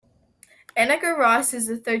Annika Ross is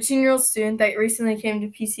a 13-year-old student that recently came to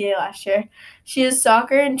PCA last year. She has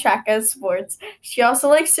soccer and track as sports. She also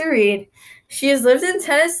likes to read. She has lived in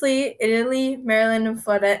Tennessee, Italy, Maryland, and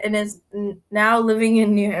Florida, and is now living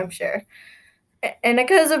in New Hampshire.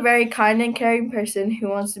 Annika is a very kind and caring person who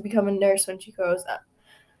wants to become a nurse when she grows up.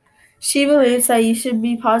 She believes that you should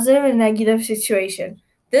be positive in a negative situation.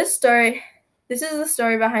 This is the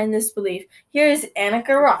story behind this belief. Here is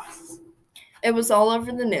Annika Ross. It was all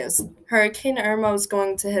over the news. Hurricane Irma was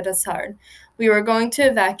going to hit us hard. We were going to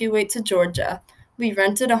evacuate to Georgia. We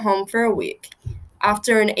rented a home for a week.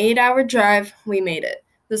 After an 8-hour drive, we made it.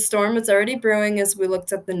 The storm was already brewing as we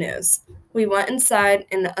looked at the news. We went inside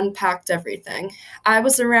and unpacked everything. I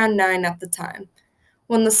was around 9 at the time.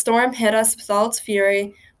 When the storm hit us with all its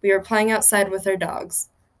fury, we were playing outside with our dogs.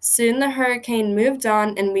 Soon the hurricane moved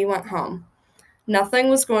on and we went home. Nothing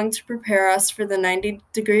was going to prepare us for the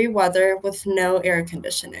 90-degree weather with no air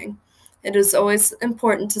conditioning. It is always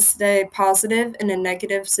important to stay positive in a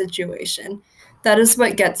negative situation. That is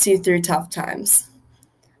what gets you through tough times.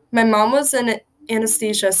 My mom was in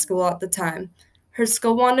anesthesia school at the time. Her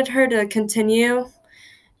school wanted her to continue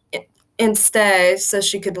and stay so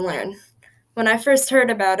she could learn. When I first heard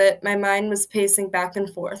about it, my mind was pacing back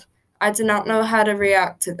and forth. I did not know how to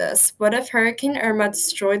react to this. What if Hurricane Irma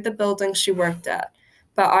destroyed the building she worked at?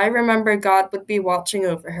 But I remember God would be watching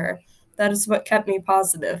over her. That is what kept me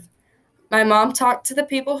positive. My mom talked to the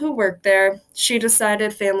people who worked there. She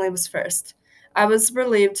decided family was first. I was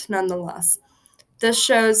relieved nonetheless. This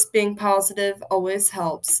shows being positive always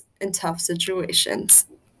helps in tough situations.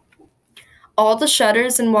 All the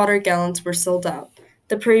shutters and water gallons were sold out.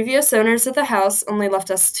 The previous owners of the house only left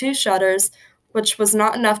us 2 shutters, which was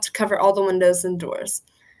not enough to cover all the windows and doors.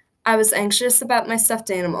 I was anxious about my stuffed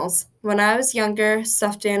animals. When I was younger,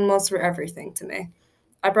 stuffed animals were everything to me.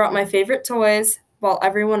 I brought my favorite toys while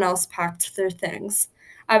everyone else packed their things.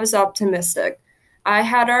 I was optimistic. I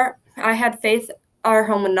had faith our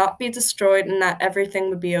home would not be destroyed and that everything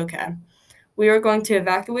would be okay. We were going to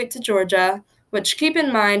evacuate to Georgia, which keep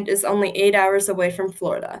in mind is only 8 hours away from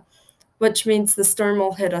Florida, which means the storm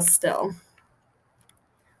will hit us still.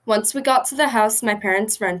 Once we got to the house my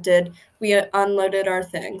parents rented, we unloaded our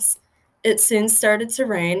things. It soon started to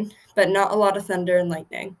rain, but not a lot of thunder and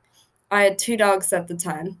lightning. I had 2 dogs at the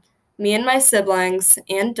time. Me and my siblings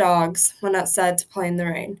and dogs went outside to play in the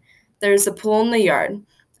rain. There is a pool in the yard.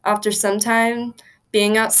 After some time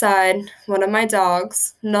being outside, one of my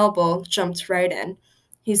dogs, Noble, jumped right in.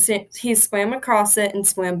 He swam across it and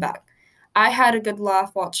swam back. I had a good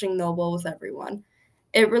laugh watching Noble with everyone.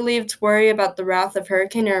 It relieved worry about the wrath of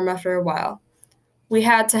Hurricane Irma for a while. We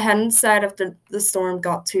had to head inside after the storm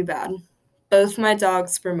got too bad. Both my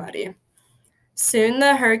dogs were muddy. Soon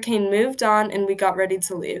the hurricane moved on and we got ready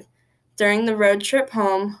to leave. During the road trip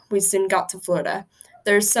home, we soon got to Florida.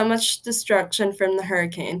 There was so much destruction from the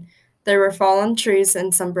hurricane. There were fallen trees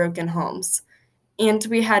and some broken homes. And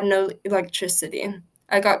we had no electricity.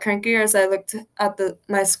 I got crankier as I looked at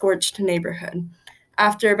my scorched neighborhood.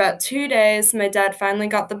 After about 2 days, my dad finally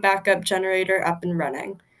got the backup generator up and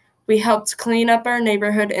running. We helped clean up our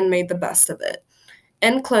neighborhood and made the best of it.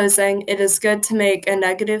 In closing, it is good to make a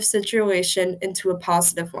negative situation into a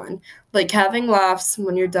positive one, like having laughs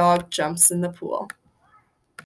when your dog jumps in the pool.